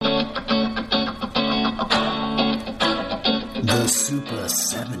The Super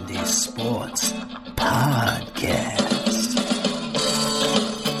 70 Sports Podcast.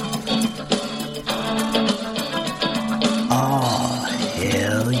 Oh,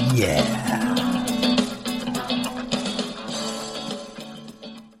 hell yeah.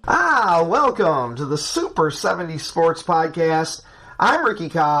 Welcome to the Super 70 Sports Podcast. I'm Ricky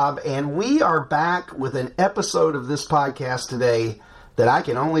Cobb, and we are back with an episode of this podcast today that I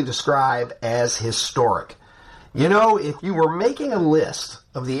can only describe as historic. You know, if you were making a list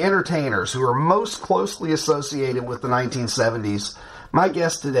of the entertainers who are most closely associated with the 1970s, my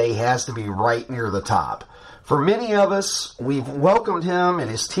guest today has to be right near the top. For many of us, we've welcomed him and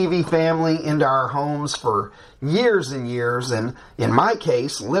his TV family into our homes for years and years, and in my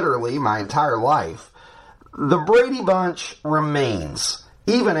case, literally my entire life. The Brady Bunch remains,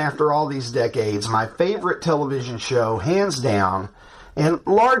 even after all these decades, my favorite television show, hands down, and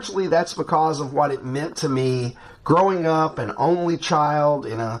largely that's because of what it meant to me growing up an only child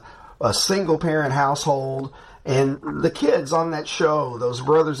in a single-parent household, and the kids on that show, those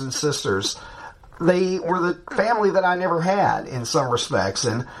brothers and sisters, they were the family that I never had in some respects,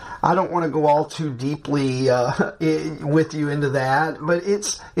 and I don't want to go all too deeply with you into that, but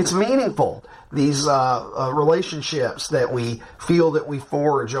it's meaningful, these relationships that we feel that we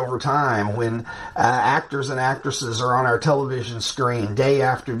forge over time when actors and actresses are on our television screen day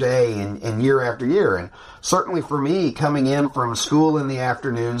after day and year after year. And certainly for me, coming in from school in the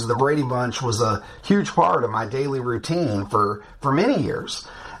afternoons, the Brady Bunch was a huge part of my daily routine for many years.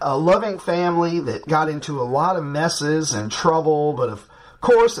 A loving family that got into a lot of messes and trouble, but of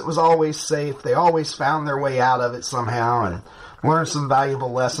course it was always safe. They always found their way out of it somehow and learned some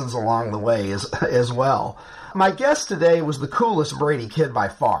valuable lessons along the way as well. My guest today was the coolest Brady kid by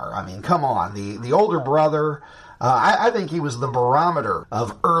far. I mean, come on, the older brother. I think he was the barometer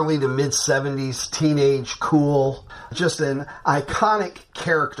of early to mid-70s teenage cool. Just an iconic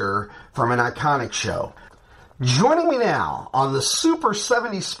character from an iconic show. Joining me now on the Super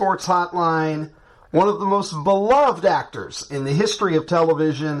 70 Sports Hotline, one of the most beloved actors in the history of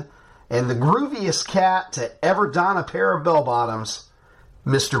television and the grooviest cat to ever don a pair of bell-bottoms,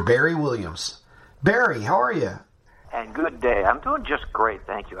 Mr. Barry Williams. Barry, how are you? And good day. I'm doing just great,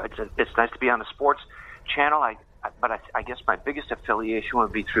 thank you. It's nice to be on the sports channel, but I guess my biggest affiliation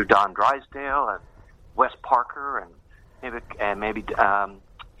would be through Don Drysdale and Wes Parker and maybe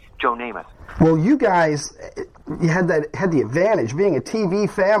Joe Namath. Well, you guys had the advantage being a TV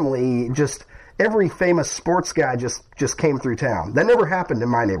family. Just every famous sports guy just came through town. That never happened in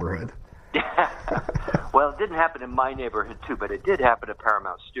my neighborhood. Well, it didn't happen in my neighborhood too, but it did happen at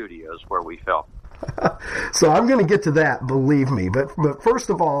Paramount Studios where we filmed. So I'm going to get to that, believe me. But first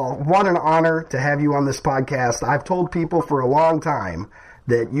of all, what an honor to have you on this podcast. I've told people for a long time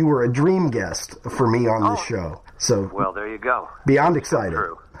that you were a dream guest for me on this show. So well, there you go. Beyond excited.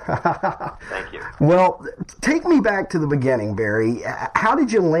 True. Thank you. Well, take me back to the beginning, Barry. How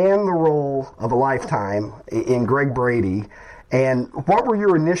did you land the role of a lifetime in Greg Brady, and what were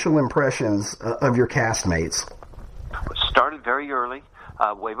your initial impressions of your castmates? Started very early,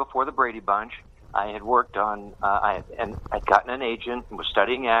 way before the Brady Bunch. I had worked on, I'd gotten an agent, was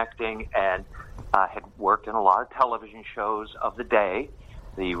studying acting, and had worked in a lot of television shows of the day.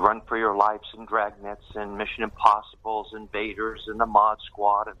 The Run for Your Lives and Dragnets and Mission Impossibles and Invaders and the Mod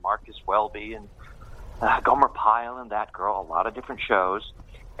Squad and Marcus Welby and Gomer Pyle and That Girl, a lot of different shows.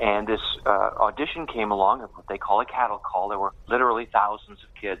 And this audition came along of what they call a cattle call. There were literally thousands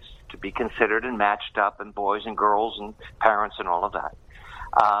of kids to be considered and matched up, and boys and girls and parents and all of that.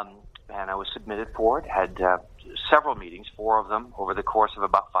 And I was submitted for it, had several meetings, 4 of them over the course of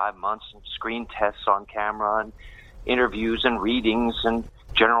about 5 months, and screen tests on camera and interviews and readings and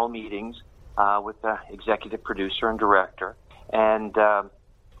general meetings with the executive producer and director. And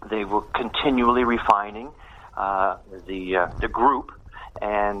they were continually refining the group.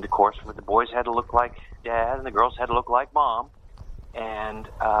 And, of course, the boys had to look like Dad and the girls had to look like Mom. And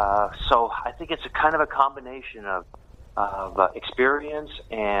so I think it's a kind of a combination of experience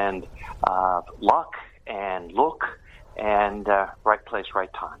and luck and look and right place,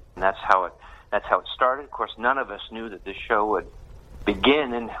 right time. And that's how it started. Of course, none of us knew that this show would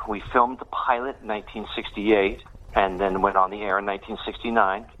begin, and we filmed the pilot in 1968 and then went on the air in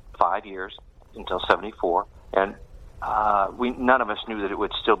 1969, 5 years until 74. And none of us knew that it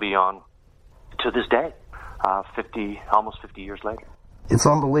would still be on to this day, almost 50 years later. It's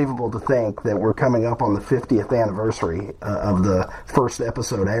unbelievable to think that we're coming up on the 50th anniversary of the first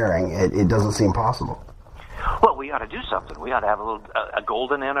episode airing. It doesn't seem possible. Well, we ought to do something. We ought to have a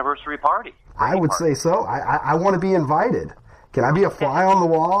golden anniversary party. I would say so. I want to be invited. Can I be a fly on the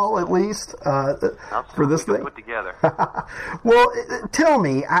wall at least for this thing? Put together. Well, tell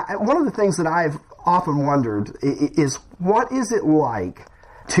me. One of the things that I've often wondered is what is it like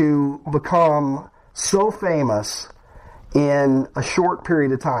to become so famous in a short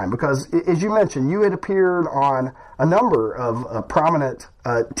period of time? Because, as you mentioned, you had appeared on a number of prominent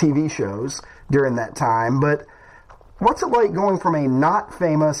TV shows during that time, but what's it like going from a not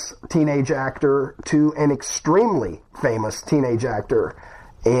famous teenage actor to an extremely famous teenage actor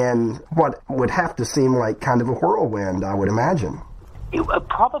in what would have to seem like kind of a whirlwind, I would imagine? It would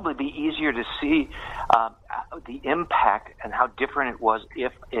probably be easier to see the impact and how different it was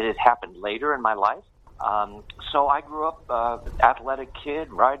if it had happened later in my life. So I grew up athletic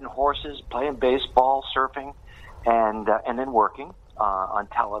kid, riding horses, playing baseball, surfing, and then working on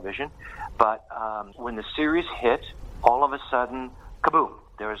television. But when the series hit, all of a sudden, kaboom!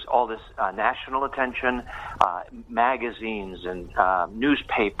 There was all this national attention, magazines and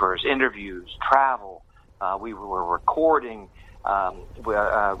newspapers, interviews, travel. We were recording.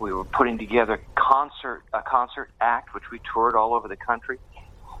 We were putting together a concert act, which we toured all over the country.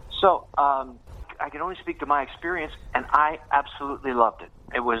 So I can only speak to my experience, and I absolutely loved it.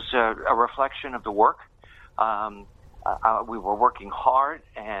 It was a reflection of the work. We were working hard,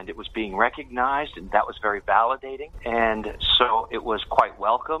 and it was being recognized, and that was very validating. And so it was quite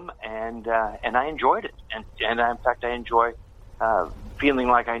welcome, and I enjoyed it. And in fact, I enjoy feeling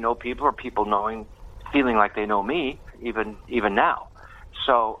like I know people, or people feeling like they know me, even now.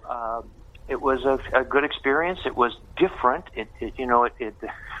 So it was a good experience. It was different. It's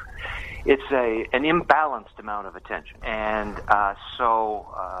an imbalanced amount of attention, and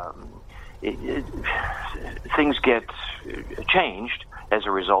things get changed as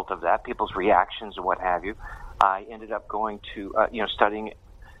a result of that. People's reactions and what have you. I ended up going to studying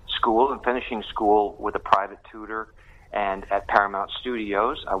school and finishing school with a private tutor and at Paramount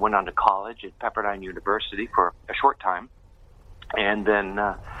Studios. I went on to college at Pepperdine University for a short time, and then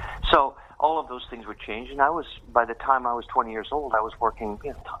so all of those things would change. And by the time I was 20 years old, I was working.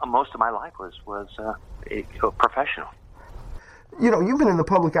 Most of my life was professional. You've been in the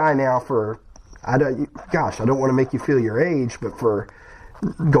public eye now for, I don't want to make you feel your age, but for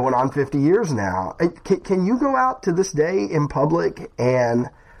going on 50 years now. Can you go out to this day in public and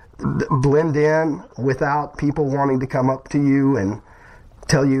blend in without people wanting to come up to you and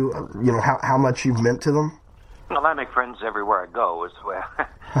tell you, how much you've meant to them? Well, I make friends everywhere I go, is the way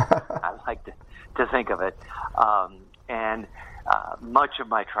I like to think of it. And much of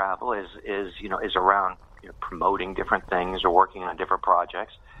my travel is around promoting different things or working on different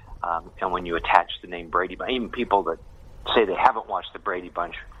projects. And when you attach the name Brady Bunch, even people that say they haven't watched the Brady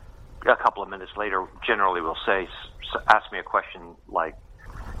Bunch, a couple of minutes later generally will ask me a question like,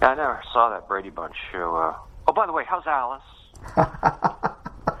 I never saw that Brady Bunch show. Oh, by the way, how's Alice?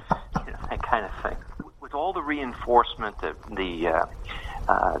 That kind of thing. With all the reinforcement, the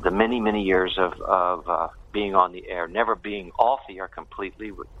many, many years of being on the air, never being off the air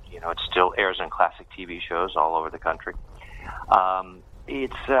completely, it still airs on classic TV shows all over the country.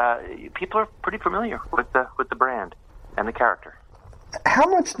 People are pretty familiar with the brand and the character. How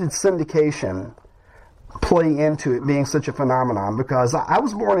much did syndication play into it being such a phenomenon? Because I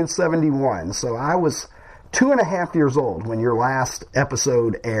was born in 1971, so I was 2.5 years old when your last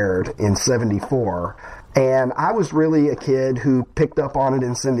episode aired in 1974. And I was really a kid who picked up on it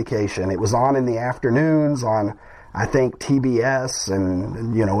in syndication. It was on in the afternoons on, I think, TBS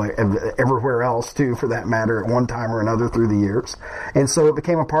and, everywhere else, too, for that matter, at one time or another through the years. And so it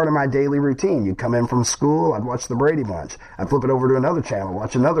became a part of my daily routine. You'd come in from school, I'd watch the Brady Bunch. I'd flip it over to another channel,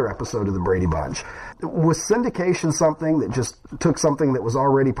 watch another episode of the Brady Bunch. Was syndication something that just took something that was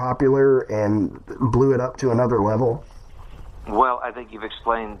already popular and blew it up to another level? Well, I think you've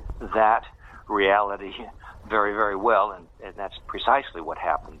explained that reality very, very well, and that's precisely what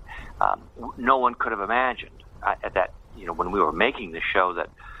happened. No one could have imagined that when we were making the show that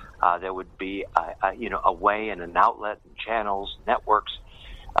there would be a way and an outlet and channels, networks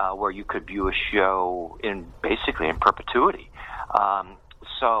where you could view a show basically in perpetuity.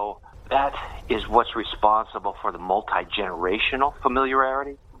 So that is what's responsible for the multi-generational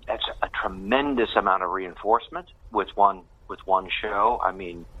familiarity. That's a tremendous amount of reinforcement with one show. I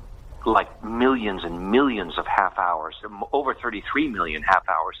mean, like millions and millions of half hours, over 33 million half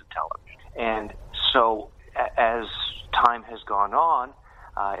hours of television. And so as time has gone on,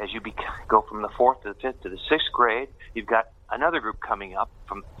 as you go from the 4th to the 5th to the 6th grade, you've got another group coming up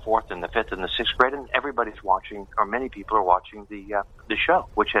from 4th and the 5th and the 6th grade, and everybody's watching, or many people are watching the show,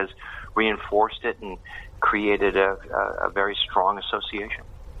 which has reinforced it and created a very strong association.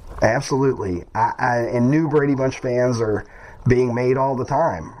 Absolutely. And new Brady Bunch fans are being made all the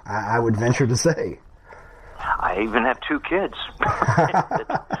time, I would venture to say. I even have 2 kids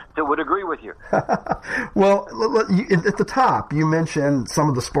that would agree with you. Well, at the top, you mentioned some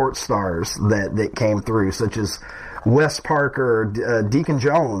of the sports stars that came through, such as Wes Parker, Deacon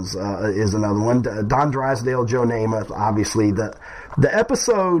Jones is another one, Don Drysdale, Joe Namath, obviously. The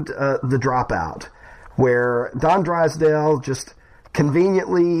episode, The Dropout, where Don Drysdale just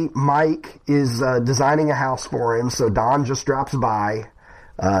conveniently, Mike is designing a house for him, so Don just drops by,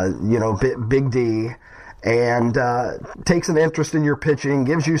 Big D, and takes an interest in your pitching,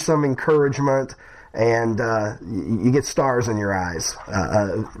 gives you some encouragement, and you get stars in your eyes,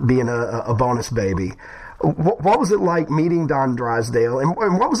 being a bonus baby. What was it like meeting Don Drysdale, and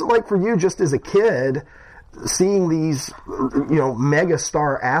what was it like for you just as a kid seeing these, mega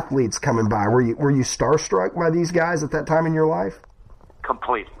star athletes coming by? Were you starstruck by these guys at that time in your life?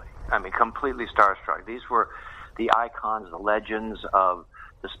 Completely. I mean, completely starstruck. These were the icons, the legends of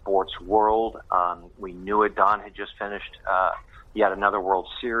the sports world. We knew it. Don had just finished yet another World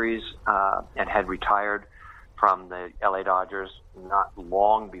Series and had retired from the LA Dodgers not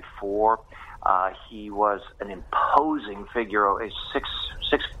long before. He was an imposing figure,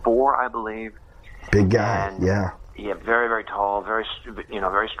 6'4", I believe. Big guy, and, yeah. Yeah, very, very tall, very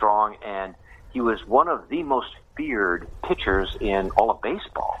strong, and he was one of the most feared pitchers in all of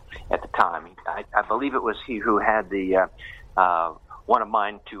baseball at the time. I believe it was he who had the one of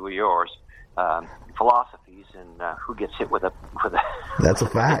mine, two of yours philosophies, and who gets hit with a That's a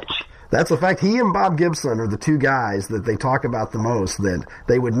fact. pitch. That's a fact. He and Bob Gibson are the 2 guys that they talk about the most, that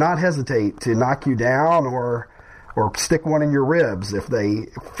they would not hesitate to knock you down or stick one in your ribs if they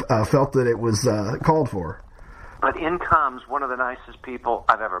felt that it was called for. But in comes one of the nicest people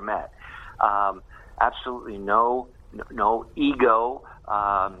I've ever met. Absolutely no ego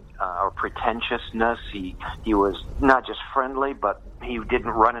or pretentiousness. He was not just friendly, but he didn't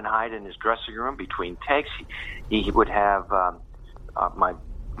run and hide in his dressing room between takes. He would have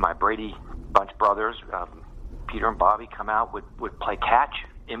my Brady Bunch brothers, Peter and Bobby, come out, would play catch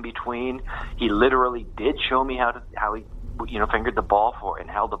in between. He literally did show me how he fingered the ball and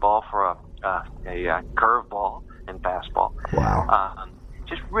held the ball for a curve ball and fastball. Wow.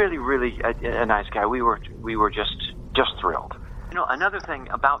 Just really, really a nice guy. We were just thrilled. Another thing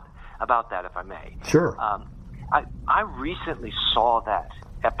about that, if I may. Sure. I recently saw that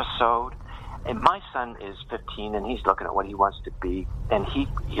episode, and my son is 15, and he's looking at what he wants to be, and he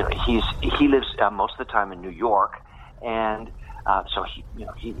lives most of the time in New York, and so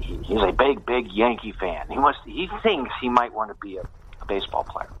he's a big Yankee fan. He thinks he might want to be a baseball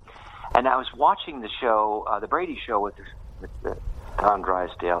player. And I was watching the show, the Brady Show, with Don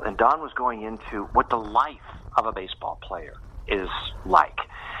Drysdale, and Don was going into what the life of a baseball player is like,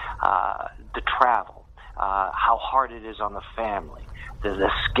 the travel, how hard it is on the family, the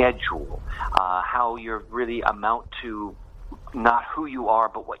schedule, how you really amount to not who you are,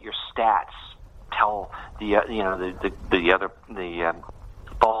 but what your stats tell the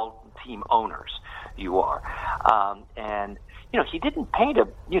ball team owners you are. And he didn't paint a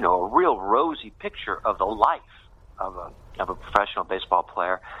real rosy picture of the life of a professional baseball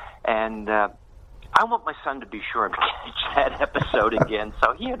player. And I want my son to be sure and catch that episode again,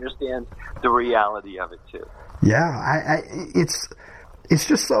 so he understands the reality of it too. Yeah, it's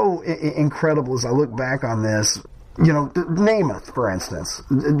just so incredible as I look back on this. Namath, for instance,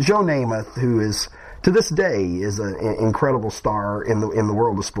 Joe Namath, who is to this day is an incredible star in the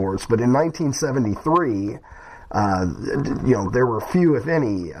world of sports. But in 1973, there were few, if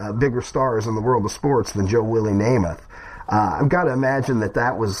any, bigger stars in the world of sports than Joe Willie Namath. I've got to imagine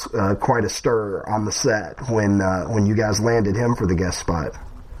that was quite a stir on the set when you guys landed him for the guest spot.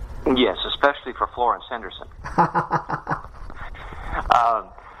 Yes, especially for Florence Henderson.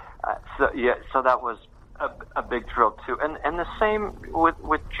 So that was a big thrill too, and the same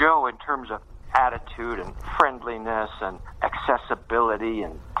with Joe in terms of attitude and friendliness and accessibility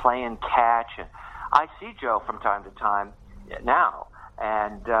and playing catch. And I see Joe from time to time now,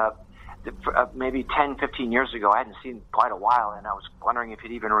 and maybe 10, 15 years ago I hadn't seen him quite a while, and I was wondering if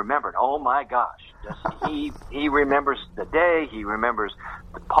he'd even remembered. Oh my gosh, he remembers the day, he remembers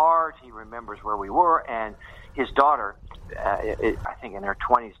the part, he remembers where we were, and his daughter, I think in her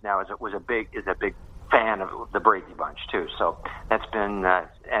 20s now, is a big fan of the Brady Bunch too. So that's been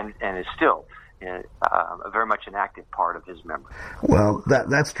and is still very much an active part of his memory. Well,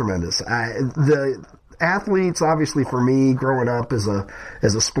 that's tremendous. The athletes, obviously, for me, growing up as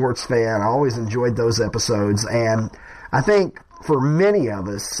a sports fan, I always enjoyed those episodes, and I think for many of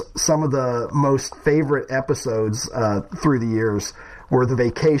us, some of the most favorite episodes through the years were the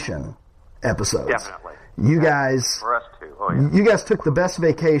vacation episodes. Definitely. You guys, for us too. Oh, yeah. You guys took the best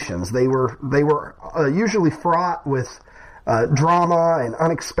vacations. They were usually fraught with drama and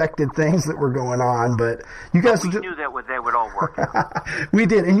unexpected things that were going on, but you guys knew that they would all work out. We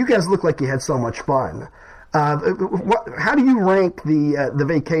did, and you guys looked like you had so much fun. How do you rank the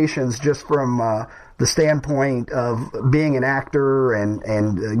vacations just from the standpoint of being an actor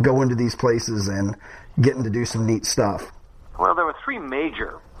and going to these places and getting to do some neat stuff? Well, there were three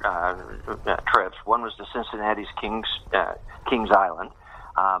major trips. One was to Cincinnati's Kings Island.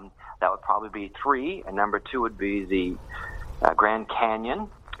 That would probably be 3, and number 2 would be the Grand Canyon,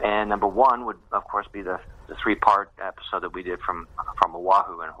 and number 1 would, of course, be the 3-part episode that we did from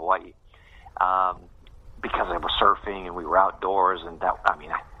Oahu in Hawaii. Because I was surfing and we were outdoors, and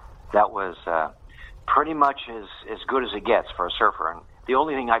that was pretty much as good as it gets for a surfer. And the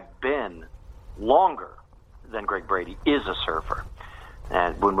only thing I've been longer than Greg Brady is a surfer.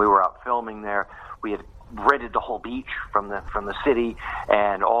 And when we were out filming there, we had rented the whole beach from the city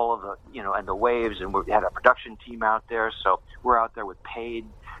and all of the and the waves, and we had a production team out there, so we're out there with paid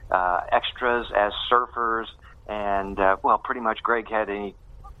extras as surfers, and pretty much Greg had any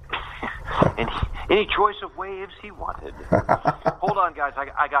choice of waves he wanted. Hold on, guys,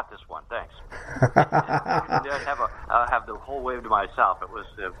 I got this one, thanks. I'll have the whole wave to myself. It was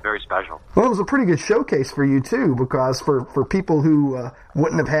very special. Well, it was a pretty good showcase for you too, because for people who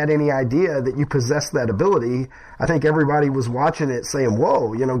wouldn't have had any idea that you possessed that ability, I think everybody was watching it saying,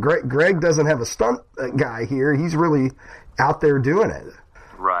 whoa, Greg doesn't have a stunt guy here, he's really out there doing it.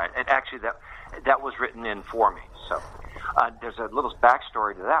 Right, and actually that was written in for me, so there's a little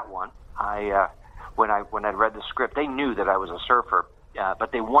backstory to that one. When I read the script, they knew that I was a surfer,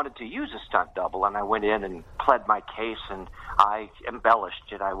 but they wanted to use a stunt double, and I went in and pled my case, and I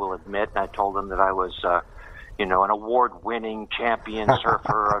embellished it, I will admit. And I told them that I was, an award-winning champion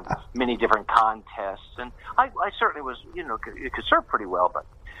surfer on many different contests, and I certainly was, could surf pretty well, but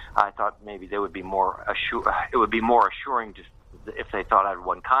I thought maybe they would be more it would be more assuring if they thought I'd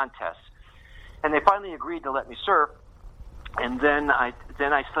won contests. And they finally agreed to let me surf. And then I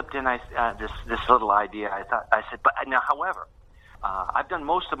slipped in this little idea. I said, but now, however, I've done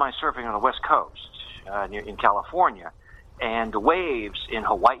most of my surfing on the West Coast in California, and the waves in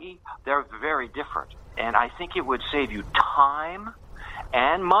Hawaii, they're very different. And I think it would save you time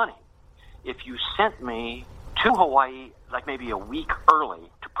and money if you sent me to Hawaii like maybe a week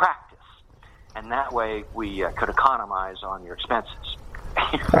early to practice, and that way we could economize on your expenses.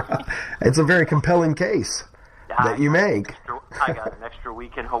 It's a very compelling case that you make. I got an extra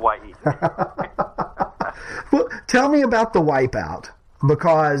week in Hawaii. Well, tell me about the wipeout,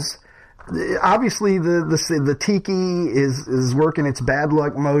 because obviously the tiki is working its bad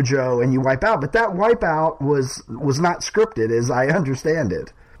luck mojo and you wipe out, but that wipeout was not scripted, as I understand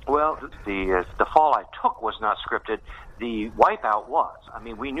it. Well, the fall I took was not scripted. The wipeout was. I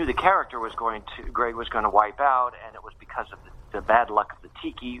mean, we knew the character Greg was going to wipe out, and it was because of the bad luck of the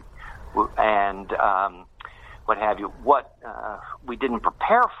tiki and what have you. What we didn't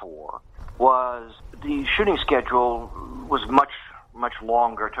prepare for was the shooting schedule was much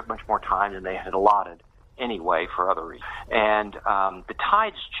longer, took much more time than they had allotted anyway for other reasons. And the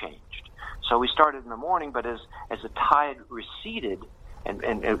tides changed. So we started in the morning, but as the tide receded and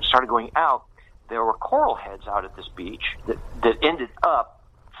it started going out, there were coral heads out at this beach that ended up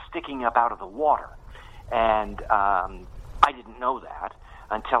sticking up out of the water. And I didn't know that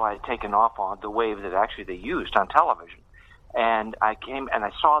until I had taken off on the wave that actually they used on television. And I came and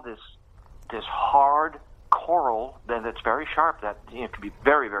I saw this hard coral that's very sharp, that can be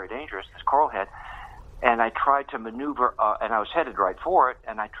very, very dangerous, this coral head. And I tried to maneuver, and I was headed right for it,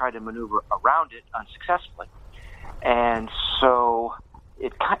 and I tried to maneuver around it unsuccessfully. And so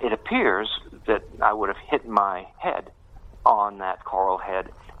it appears that I would have hit my head on that coral head,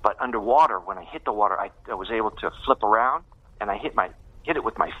 but underwater, when I hit the water, I was able to flip around, and I hit it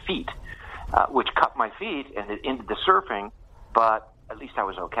with my feet, which cut my feet, and it ended the surfing, but at least I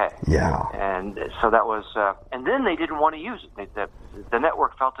was okay. Yeah. And so that was, and then they didn't want to use it. The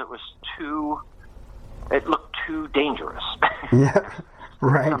network felt it looked too dangerous. Yeah,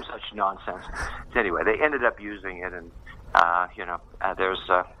 right. Some such nonsense. Anyway, they ended up using it, and there's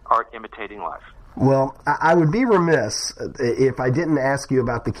art imitating life. Well, I would be remiss if I didn't ask you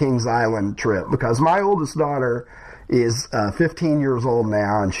about the Kings Island trip, because my oldest daughter is 15 years old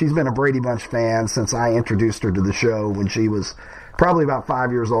now, and she's been a Brady Bunch fan since I introduced her to the show when she was probably about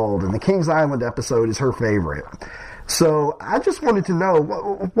 5 years old, and the Kings Island episode is her favorite. So I just wanted to know,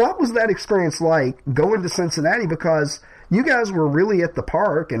 what was that experience like going to Cincinnati? Because you guys were really at the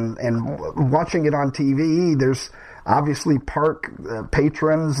park and watching it on TV. There's obviously park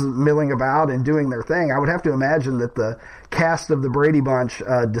patrons milling about and doing their thing. I would have to imagine that the cast of the Brady Bunch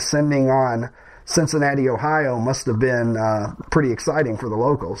descending on Cincinnati, Ohio must have been pretty exciting for the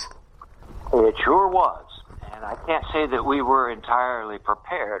locals. It sure was. And I can't say that we were entirely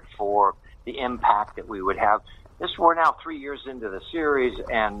prepared for the impact that we would have. We're now 3 years into the series,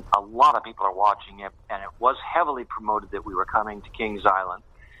 and a lot of people are watching it, and it was heavily promoted that we were coming to Kings Island.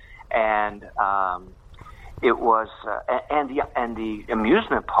 And it was, and the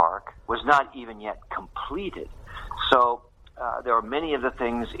amusement park was not even yet completed. So there were many of the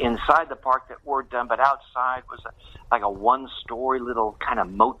things inside the park that were done, but outside was like a one-story little kind of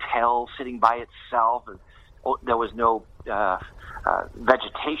motel sitting by itself, and there was no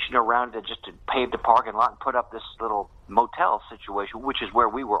vegetation around it. Just to pave the parking lot and put up this little motel situation, which is where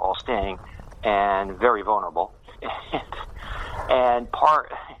we were all staying, and very vulnerable. And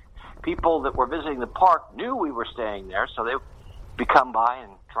people that were visiting the park knew we were staying there, so they would come by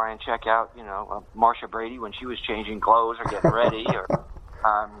and try and check out, Marcia Brady when she was changing clothes or getting ready, or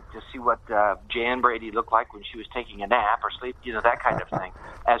to see what Jan Brady looked like when she was taking a nap or sleep, that kind of thing,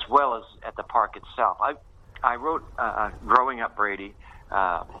 as well as at the park itself. I wrote Growing Up Brady,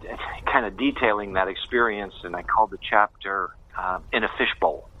 kind of detailing that experience, and I called the chapter In a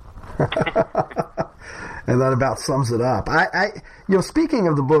Fishbowl. And that about sums it up. Speaking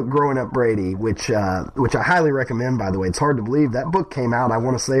of the book Growing Up Brady, which I highly recommend, by the way, it's hard to believe that book came out, I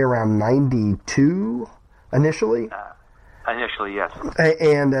want to say, around 92 initially. Initially, yes.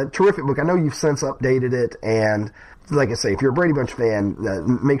 And a terrific book. I know you've since updated it, and like I say, if you're a Brady Bunch fan,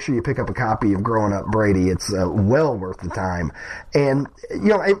 make sure you pick up a copy of Growing Up Brady. It's well worth the time. And,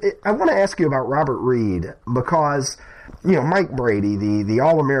 I want to ask you about Robert Reed, because Mike Brady, the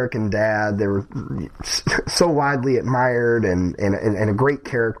All-American dad, they were so widely admired and a great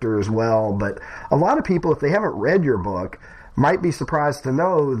character as well. But a lot of people, if they haven't read your book, might be surprised to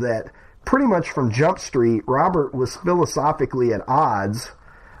know that pretty much from Jump Street, Robert was philosophically at odds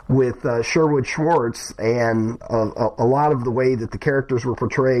with Sherwood Schwartz, and a lot of the way that the characters were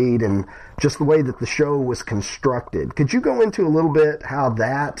portrayed and just the way that the show was constructed. Could you go into a little bit how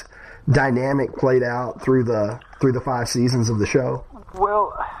that dynamic played out through the 5 seasons of the show?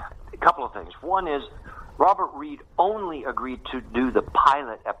 Well, a couple of things. One is Robert Reed only agreed to do the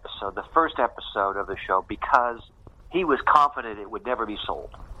pilot episode, the first episode of the show, because he was confident it would never be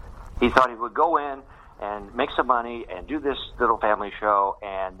sold. He thought he would go in and make some money and do this little family show,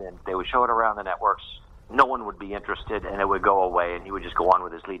 and then they would show it around the networks. No one would be interested, and it would go away, and he would just go on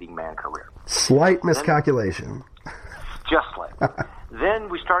with his leading man career. Slight miscalculation. Just like. Then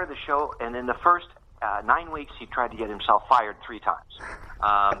we started the show, and in the first 9 weeks, he tried to get himself fired 3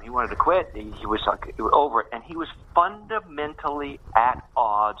 times. He wanted to quit. He was over it, and he was fundamentally at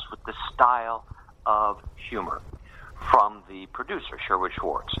odds with the style of humor from the producer, Sherwood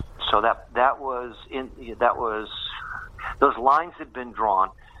Schwartz. So that was those lines had been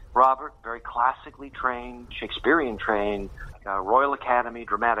drawn. Robert, very classically trained, Shakespearean trained, Royal Academy,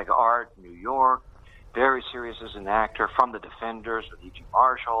 Dramatic Art, New York, very serious as an actor, from The Defenders with E.G.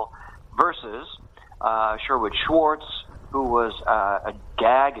 Marshall, versus Sherwood Schwartz, who was a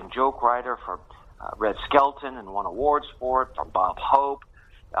gag and joke writer for Red Skelton and won awards for it, from Bob Hope,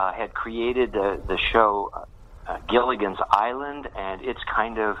 had created the show Gilligan's Island and its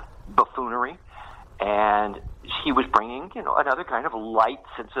kind of buffoonery, and he was bringing, another kind of light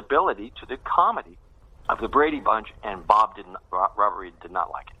sensibility to the comedy of the Brady Bunch, and Robert Reed did not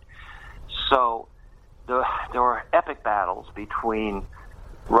like it. So there were epic battles between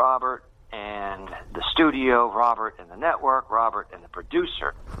Robert and the studio, Robert and the network, Robert and the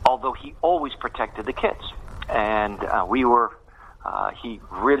producer, although he always protected the kids. And he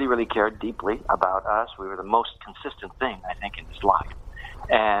really, really cared deeply about us. We were the most consistent thing, I think, in his life.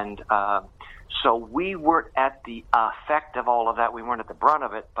 And so we weren't at the effect of all of that. We weren't at the brunt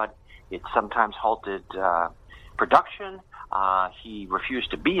of it, but it sometimes halted production. He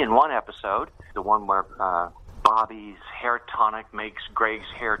refused to be in one episode, the one where Bobby's hair tonic makes Greg's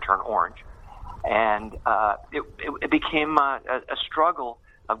hair turn orange. And it became a struggle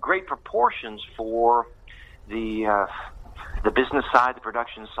of great proportions for the business side, the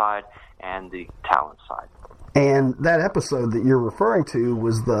production side, and the talent side. And that episode that you're referring to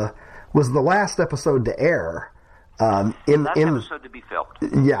was the last episode to air. Episode to be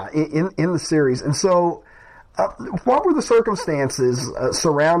filmed. Yeah, in the series. And so, what were the circumstances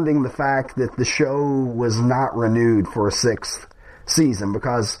surrounding the fact that the show was not renewed for a 6th season?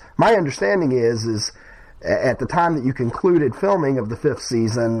 Because my understanding is at the time that you concluded filming of the 5th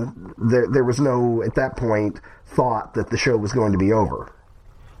season, there was no, at that point, thought that the show was going to be over.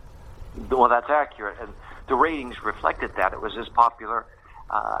 Well, that's accurate. And the ratings reflected that. It was as popular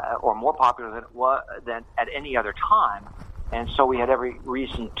or more popular than at any other time. And so we had every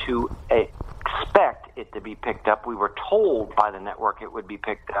reason to expect it to be picked up. We were told by the network it would be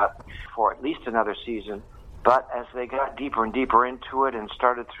picked up for at least another season. But as they got deeper and deeper into it and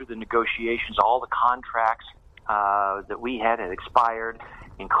started through the negotiations, all the contracts that we had expired,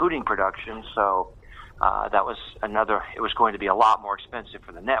 including production. So that was it was going to be a lot more expensive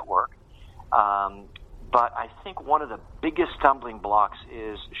for the network. But I think one of the biggest stumbling blocks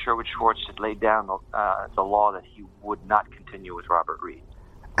is Sherwood Schwartz had laid down the law that he would not continue with Robert Reed.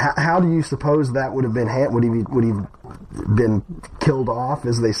 How do you suppose that would have been? Would he been killed off,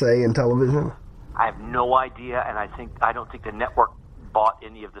 as they say in television? I have no idea, and I don't think the network bought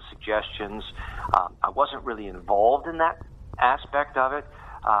any of the suggestions. I wasn't really involved in that aspect of it.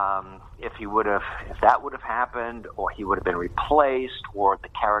 If that would have happened, or he would have been replaced, or the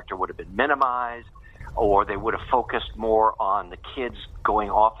character would have been minimized, or they would have focused more on the kids going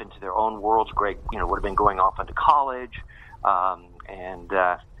off into their own worlds. Greg, would have been going off into college, and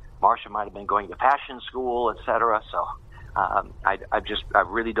Marcia might have been going to fashion school, etc. So I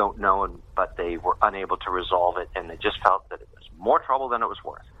really don't know, but they were unable to resolve it, and they just felt that it was more trouble than it was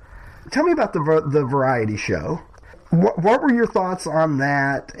worth. Tell me about the variety show. What were your thoughts on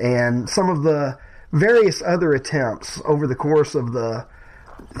that and some of the various other attempts over the course of the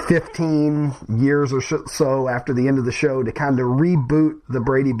 15 years or so after the end of the show to kind of reboot the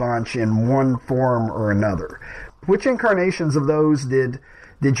Brady Bunch in one form or another? Which incarnations of those did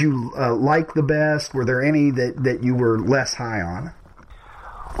you like the best? Were there any that you were less high on?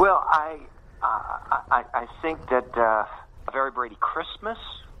 Well, I think that A Very Brady Christmas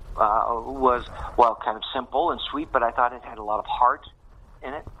was, kind of simple and sweet, but I thought it had a lot of heart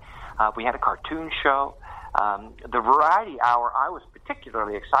in it. We had a cartoon show. The Variety Hour, I was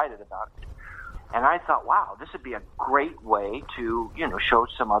particularly excited about it. And I thought, wow, this would be a great way to, show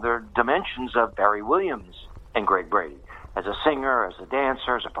some other dimensions of Barry Williams and Greg Brady. As a singer, as a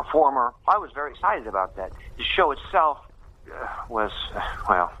dancer, as a performer, I was very excited about that. The show itself was,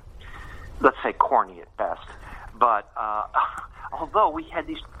 let's say corny at best. But although we had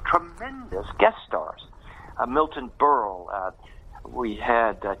these tremendous guest stars, Milton Berle, we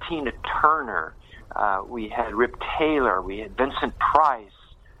had Tina Turner, we had Rip Taylor, we had Vincent Price,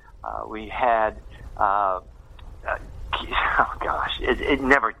 we had,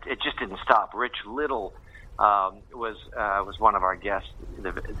 it just didn't stop. Rich Little was one of our guests,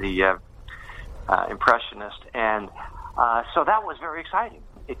 the impressionist, and so that was very exciting.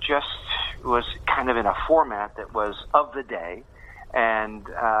 It just was kind of in a format that was of the day and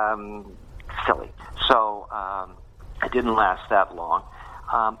silly. So it didn't last that long.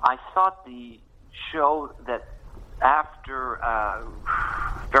 I thought the show that after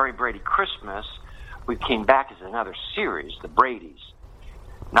Very Brady Christmas, we came back as another series, The Bradys.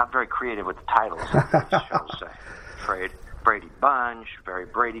 Not very creative with the titles of these shows. Brady Bunch, Very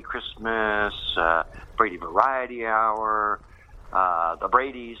Brady Christmas, Brady Variety Hour, The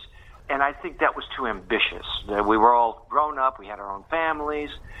Bradys. And I think that was too ambitious. We were all grown up, we had our own families,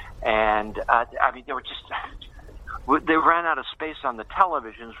 and they ran out of space on the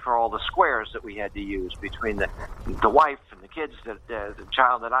televisions for all the squares that we had to use between the wife and the kids, the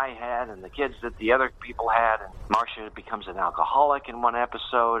child that I had, and the kids that the other people had. And Marcia becomes an alcoholic in one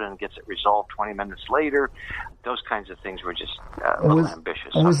episode and gets it resolved 20 minutes later. Those kinds of things were just a little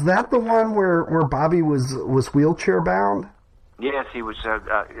ambitious. Was that the one where Bobby was wheelchair bound? Yes, he was a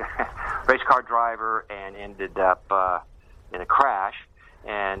race car driver and ended up in a crash,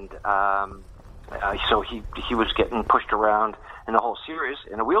 and so he was getting pushed around in the whole series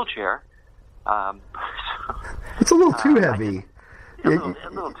in a wheelchair. It's a little too heavy. A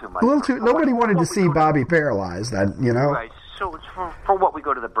little too much. Nobody wanted to see Bobby paralyzed. Right. So it's for what we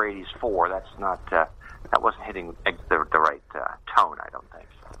go to the Bradys for. That's not. That wasn't hitting the right tone, I don't think.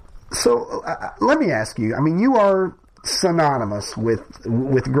 So let me ask you. I mean, you are synonymous with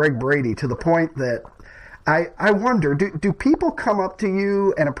Greg Brady to the point that I wonder, do people come up to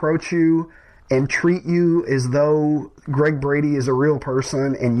you and approach you and treat you as though Greg Brady is a real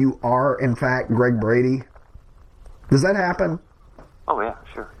person and you are, in fact, Greg Brady? Does that happen? Oh, yeah,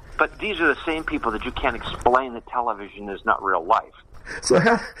 sure. But these are the same people that you can't explain that television is not real life. So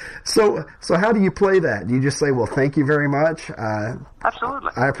how do you play that? Do you just say, well, thank you very much?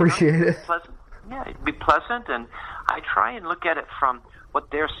 Absolutely. I appreciate it. Pleasant. Yeah, it'd be pleasant, and I try and look at it from what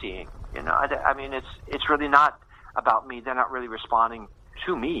they're seeing. I mean, it's really not about me. They're not really responding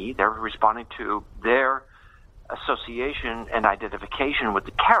to me. They're responding to their association and identification with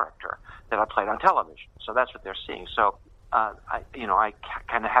the character that I played on television. So that's what they're seeing. So I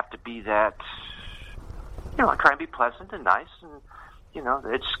kind of have to be that I try and be pleasant and nice, and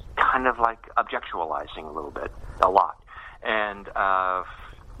it's kind of like objectualizing a lot, and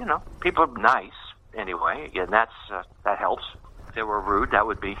people are nice anyway, and that helps. If they were rude, that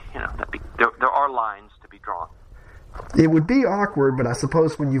would be, there are lines to be drawn. It would be awkward, but I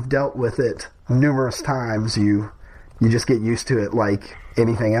suppose when you've dealt with it numerous times, you just get used to it like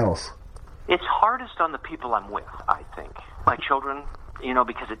anything else. It's hardest on the people I'm with, I think. My children,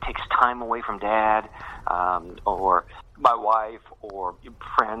 because it takes time away from Dad, or my wife, or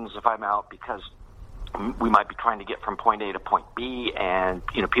friends if I'm out, because we might be trying to get from point A to point B, and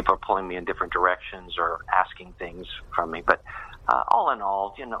people are pulling me in different directions or asking things from me. But all in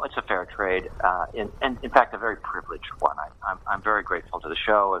all, it's a fair trade, and in fact, a very privileged one. I'm very grateful to the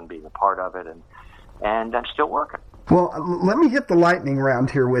show and being a part of it, and I'm still working. Well, let me hit the lightning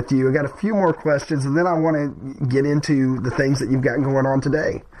round here with you. I got a few more questions, and then I want to get into the things that you've got going on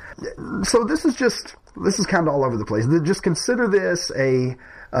today. So this is kind of all over the place. Just consider this a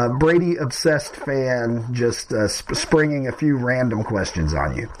Brady-obsessed fan just springing a few random questions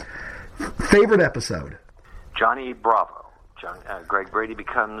on you. Favorite episode? Johnny Bravo. Greg Brady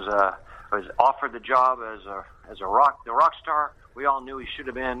was offered the job as the rock star we all knew he should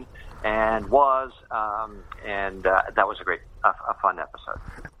have been and was, and that was a fun episode.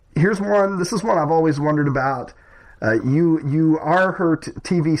 Here's one. This is one I've always wondered about. You are her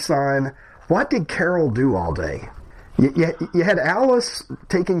TV son. What did Carol do all day? You had Alice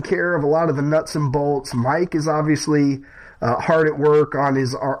taking care of a lot of the nuts and bolts. Mike is obviously hard at work on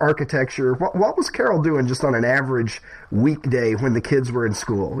his architecture. What was Carol doing just on an average weekday when the kids were in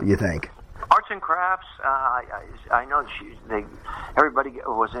school, you think? Arts and crafts. I know everybody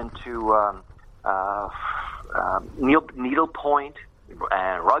was into needlepoint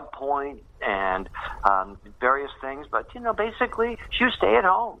and rug point and various things, but basically she would stay at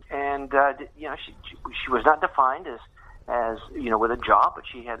home, and she was not defined as with a job, but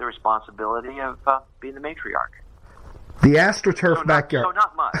she had the responsibility of being the matriarch. The AstroTurf backyard. So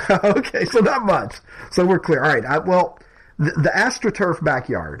not much. Okay, so not much. So we're clear. All right. The AstroTurf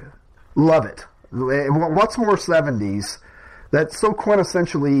backyard, love it. What's more 70s? That's so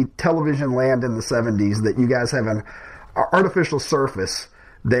quintessentially television land in the 70s that you guys have an artificial surface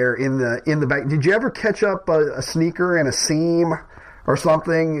there in the back. Did you ever catch up a sneaker and a seam or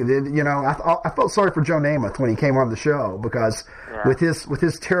something? I felt sorry for Joe Namath when he came on the show because with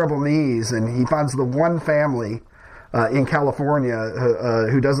his terrible knees, and he finds the one family in California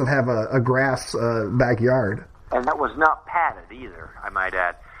who doesn't have a grass backyard. And that was not padded either, I might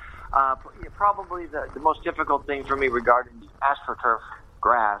add. Probably the most difficult thing for me regarding the AstroTurf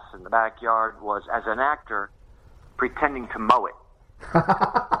grass in the backyard was, as an actor, pretending to mow it.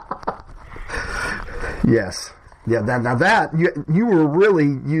 Yes. Yeah, now that you were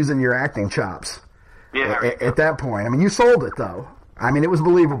really using your acting chops. Yeah. At that point. I mean, you sold it, though. I mean, it was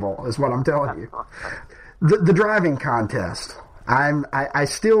believable, is what I'm telling you. The driving contest. I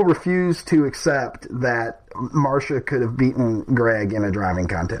still refuse to accept that Marcia could have beaten Greg in a driving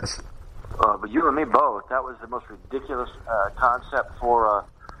contest. But you and me both. That was the most ridiculous concept for an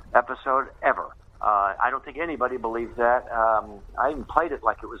episode ever. I don't think anybody believed that. I even played it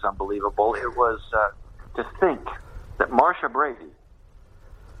like it was unbelievable. It was to think that Marcia Brady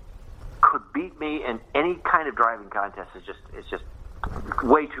could beat me in any kind of driving contest is just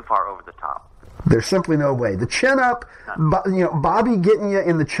way too far over the top. There's simply no way. The chin-up, Bobby getting you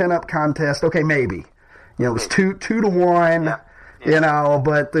in the chin-up contest, okay, maybe. It was 2-1,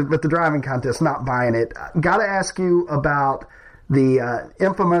 but the driving contest, not buying it. Got to ask you about the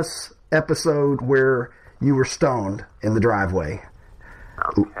infamous episode where you were stoned in the driveway.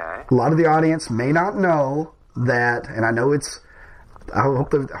 Okay. A lot of the audience may not know that, and I know I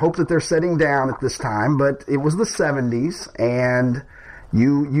hope that they're sitting down at this time, but it was the 70s, and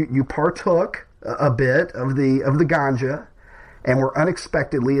you partook a bit of the ganja, and were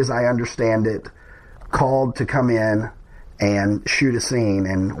unexpectedly, as I understand it, called to come in and shoot a scene,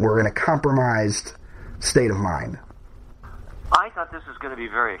 and were in a compromised state of mind. I thought this was going to be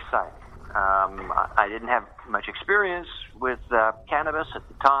very exciting. I didn't have much experience with cannabis at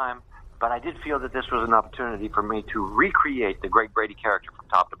the time, but I did feel that this was an opportunity for me to recreate the Greg Brady character from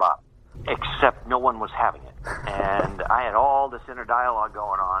top to bottom, except no one was having it. And I had all this inner dialogue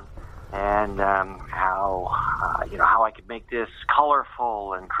going on, and how I could make this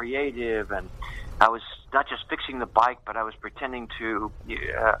colorful and creative, and I was not just fixing the bike, but I was pretending to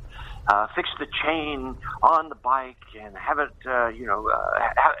fix the chain on the bike and have it,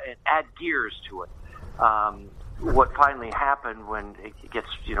 add gears to it. What finally happened when it gets,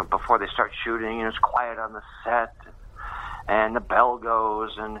 before they start shooting, it's quiet on the set, and the bell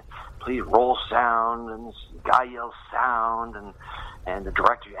goes, and please roll sound, and this guy yells sound, and the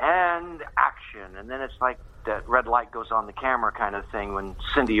director, and action. And then it's like that red light goes on the camera kind of thing when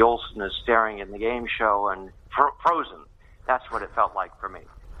Cindy Olsen is staring in the game show and frozen. That's what it felt like for me.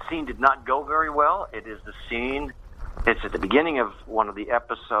 The scene did not go very well. It is the scene, it's at the beginning of one of the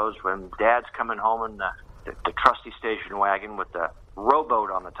episodes when Dad's coming home in the trusty station wagon with the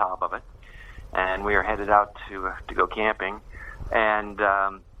rowboat on the top of it, and we are headed out to go camping, and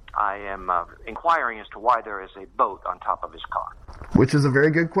I am inquiring as to why there is a boat on top of his car. Which is a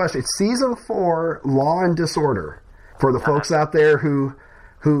very good question. It's season 4, Law and Disorder, for the folks out there who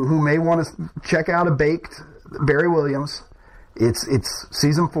may want to check out a baked Barry Williams. It's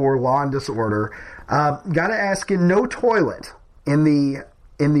season 4, Law and Disorder. Got to ask you, no toilet in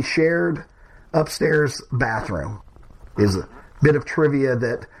the shared upstairs bathroom is a bit of trivia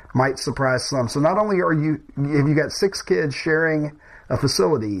that might surprise some. So not only have you got 6 kids sharing a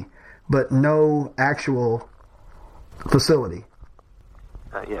facility, but no actual facility.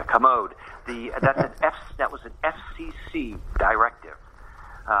 Commode. That was an FCC directive.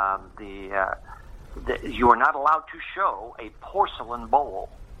 You are not allowed to show a porcelain bowl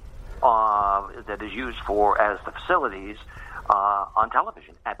that is used as the facilities on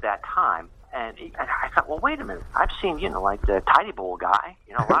television at that time. And I thought, well, wait a minute. I've seen, like the Tidy Bowl guy,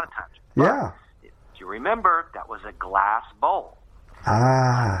 a lot of times. Yeah. If you remember, that was a glass bowl.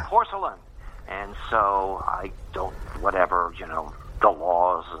 Porcelain. And so I don't, the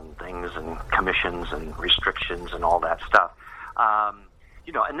laws and things and commissions and restrictions and all that stuff.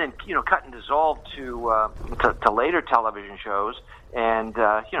 And then, cut and dissolve to later television shows, and,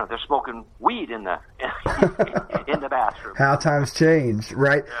 they're smoking weed in the in the bathroom. How times change,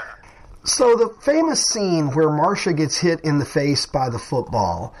 right? Yeah. So the famous scene where Marcia gets hit in the face by the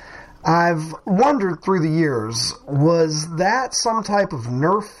football, I've wondered through the years, was that some type of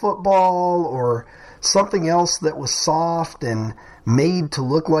Nerf football or something else that was soft and made to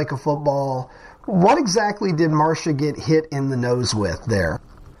look like a football? What exactly did Marcia get hit in the nose with there?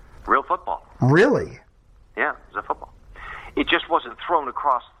 Real football. Really? Yeah, it was a football. It just wasn't thrown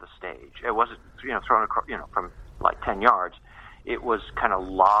across the stage. It wasn't, thrown across, from like 10 yards. It was kind of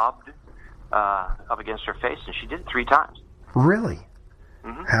lobbed up against her face, and she did it 3 times. Really?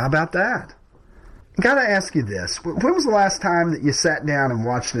 Mm-hmm. How about that? Got to ask you this. When was the last time that you sat down and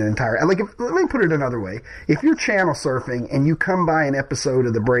watched an entire... let me put it another way. If you're channel surfing and you come by an episode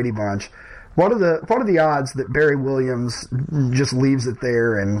of The Brady Bunch, what are the odds that Barry Williams just leaves it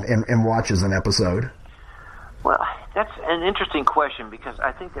there and watches an episode? Well, that's an interesting question, because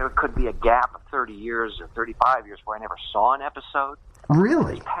I think there could be a gap of 30 years or 35 years where I never saw an episode.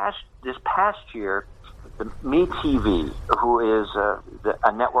 Really? This past year, the MeTV, who is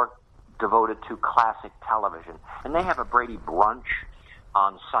a network devoted to classic television, and they have a Brady brunch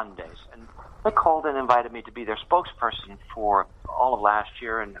on Sundays, and they called and invited me to be their spokesperson for all of last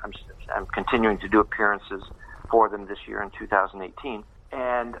year, and I'm continuing to do appearances for them this year in 2018.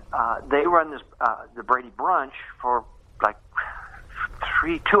 And they run this the Brady brunch for like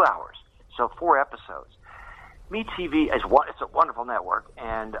 2 hours, so 4 episodes. MeTV it's a wonderful network,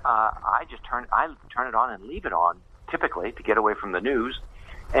 and I turn it on and leave it on typically to get away from the news.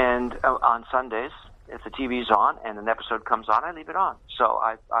 And on Sundays, if the TV's on and an episode comes on, I leave it on. So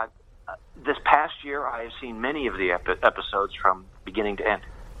I this past year, I have seen many of the episodes from beginning to end.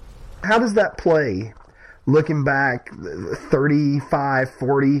 How does that play, looking back 35,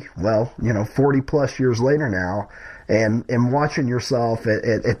 40, 40 plus years later now, and watching yourself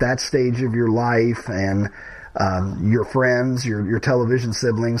at that stage of your life, and your friends, your television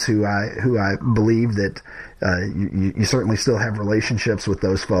siblings, who I believe that you certainly still have relationships with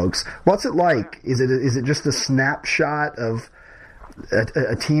those folks. What's it like? Is it just a snapshot of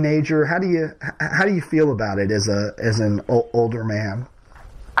a teenager? How do you feel about it as an older man?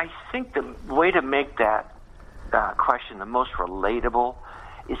 I think the way to make that question the most relatable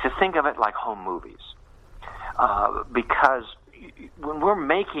is to think of it like home movies, because when we're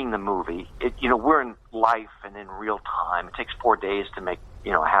making the movie, we're in life and in real time. It takes 4 days to make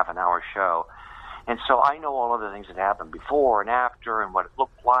a half-an-hour show, and so I know all of the things that happened before and after, and what it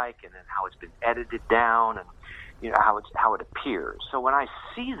looked like, and then how it's been edited down, and how it appears. So when I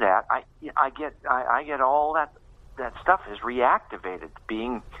see that, I get all that stuff is reactivated,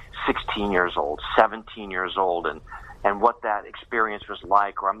 being 16 years old, 17 years old, and what that experience was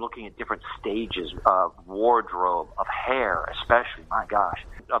like. Or I'm looking at different stages of wardrobe, of hair, especially, my gosh,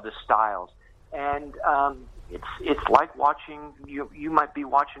 of the styles. And it's like watching, you might be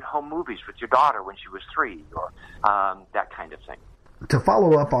watching home movies with your daughter when she was 3, or that kind of thing. to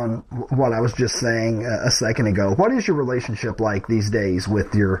follow up on what I was just saying a second ago, what is your relationship like these days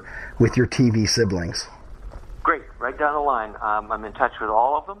with your TV siblings? Great, right down the line. I'm in touch with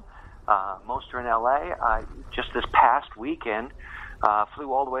all of them. Most are in L.A. Just this past weekend,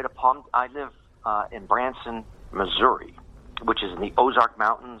 flew all the way to I live in Branson, Missouri, which is in the Ozark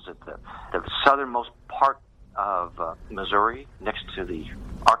Mountains at the southernmost part of Missouri, next to the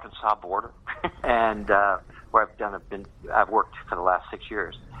Arkansas border, and where I've worked for the last 6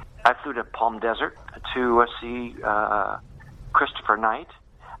 years. I flew to Palm Desert to see Christopher Knight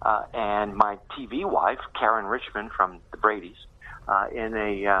and my TV wife, Karen Richmond from the Brady's, in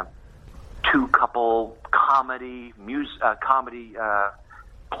a two-couple comedy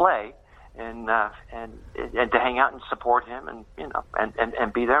play, and to hang out and support him,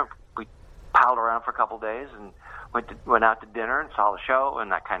 and be there. We palled around for a couple of days and went out to dinner and saw the show and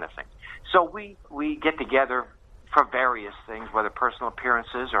that kind of thing. So we get together for various things, whether personal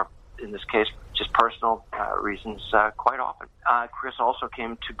appearances or, in this case, just personal reasons, quite often. Chris also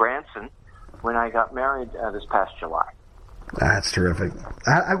came to Branson when I got married this past July. That's terrific.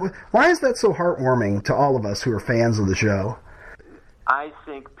 Why is that so heartwarming to all of us who are fans of the show? I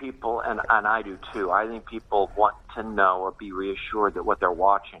think people, and I do too, I think people want to know or be reassured that what they're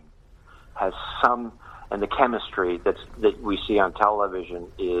watching has some, and the chemistry that we see on television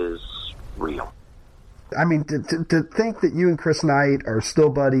is real. I mean, to think that you and Chris Knight are still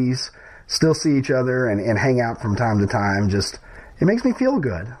buddies, still see each other and hang out from time to time, it makes me feel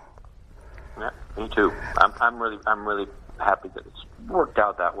good. Yeah, me too. I'm really happy that it's worked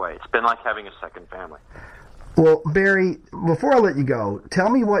out that way. It's been like having a second family. Well, Barry, before I let you go, tell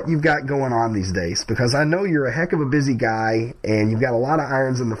me what you've got going on these days, because I know you're a heck of a busy guy, and you've got a lot of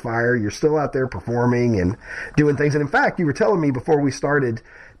irons in the fire. You're still out there performing and doing things. And in fact, you were telling me before we started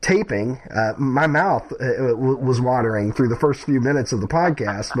taping, my mouth was watering through the first few minutes of the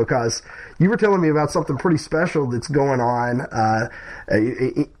podcast, because you were telling me about something pretty special that's going on,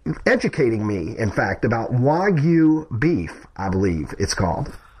 educating me, in fact, about Wagyu beef, I believe it's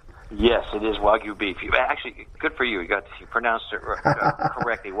called. Yes, it is Wagyu beef. Actually, good for you. You pronounced it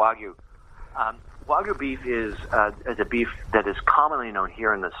correctly, Wagyu. Wagyu beef is a beef that is commonly known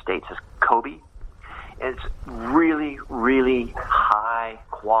here in the States as Kobe. It's really, really high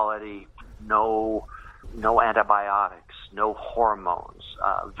quality, no antibiotics, no hormones,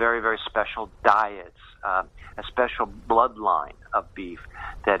 very, very special diets, a special bloodline of beef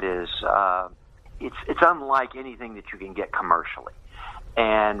that is, it's unlike anything that you can get commercially.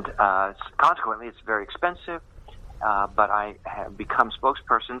 And consequently, it's very expensive, but I have become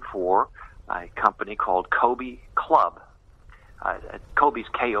spokesperson for a company called Kobe Club. Kobe's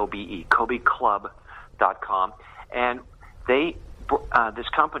K-O-B-E, KobeClub.com. And this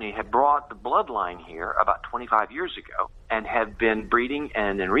company had brought the bloodline here about 25 years ago and had been breeding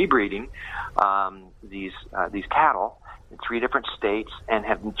and then rebreeding these cattle in 3 different states, and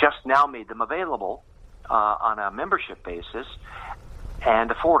have just now made them available on a membership basis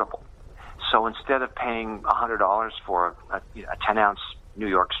and affordable. So instead of paying $100 for a 10-ounce New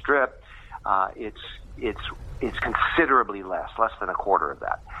York strip, it's considerably less than a quarter of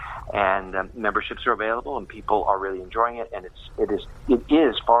that. And memberships are available, and people are really enjoying it. And it is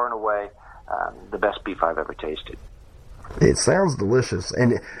far and away the best beef I've ever tasted. It sounds delicious.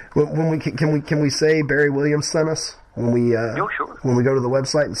 And when can we say Barry Williams sent us? When we sure. When we go to the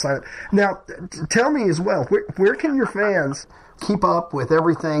website and sign up. Now, tell me as well, where can your fans keep up with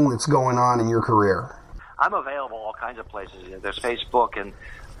everything that's going on in your career? I'm available all kinds of places. There's Facebook, and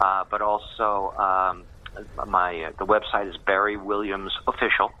but also the website is Barry Williams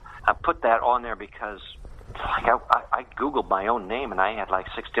Official. I put that on there because I Googled my own name, and I had like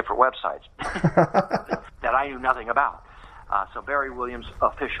 6 different websites that I knew nothing about. So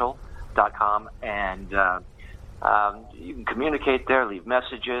BarryWilliamsOfficial.com, and you can communicate there, leave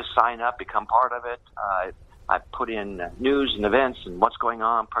messages, sign up, become part of it. I put in news and events and what's going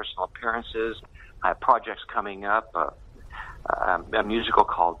on, personal appearances. I have projects coming up, a musical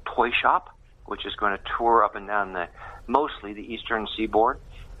called Toy Shop, which is going to tour up and down mostly the eastern seaboard,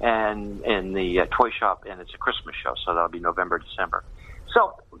 and in the Toy Shop, and it's a Christmas show, so that'll be November, December.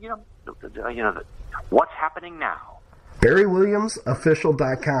 So, what's happening now?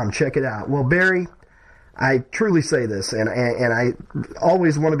 BarryWilliamsOfficial.com. Check it out. Well, Barry, I truly say this, and I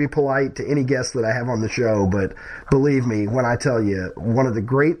always want to be polite to any guest that I have on the show, but believe me when I tell you, one of the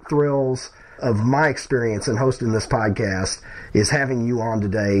great thrills of my experience in hosting this podcast is having you on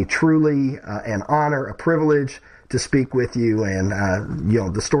today. Truly an honor, a privilege to speak with you, and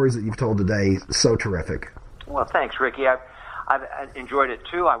the stories that you've told today, so terrific. Well, thanks, Ricky. I've enjoyed it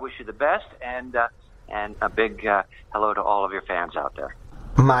too. I wish you the best, and and a big hello to all of your fans out there.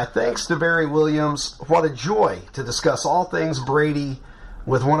 My thanks to Barry Williams. What a joy to discuss all things Brady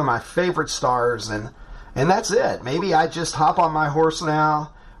with one of my favorite stars, and that's it. Maybe I just hop on my horse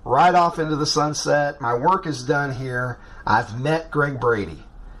now, ride off into the sunset. My work is done here. I've met Greg Brady.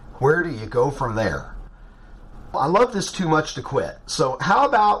 Where do you go from there? I love this too much to quit. So how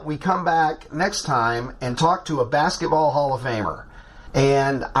about we come back next time and talk to a basketball Hall of Famer?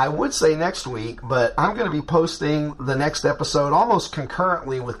 And I would say next week, but I'm going to be posting the next episode almost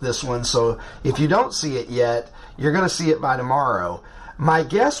concurrently with this one. So if you don't see it yet, you're going to see it by tomorrow. My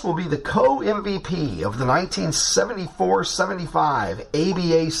guest will be the co-MVP of the 1974-75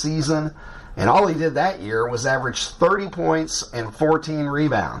 ABA season. And all he did that year was average 30 points and 14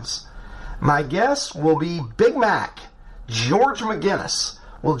 rebounds. My guest will be Big Mac. George McGinnis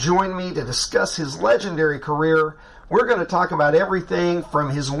will join me to discuss his legendary career. We're going to talk about everything from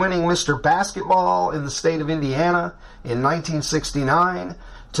his winning Mr. Basketball in the state of Indiana in 1969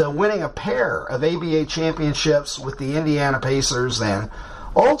 to winning a pair of ABA championships with the Indiana Pacers and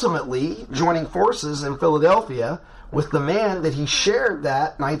ultimately joining forces in Philadelphia with the man that he shared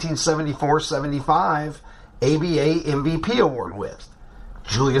that 1974-75 ABA MVP award with,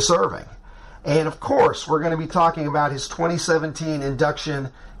 Julius Erving. And of course, we're going to be talking about his 2017 induction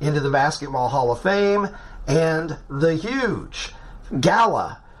into the Basketball Hall of Fame and the huge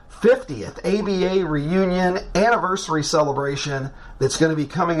gala 50th ABA reunion anniversary celebration that's going to be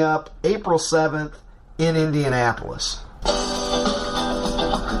coming up April 7th in Indianapolis.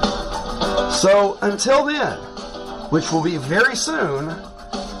 So until then, which will be very soon,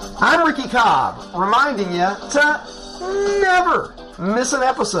 I'm Ricky Cobb, reminding you to never miss an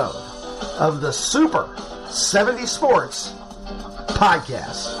episode of the Super 70 Sports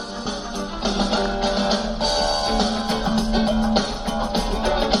Podcast.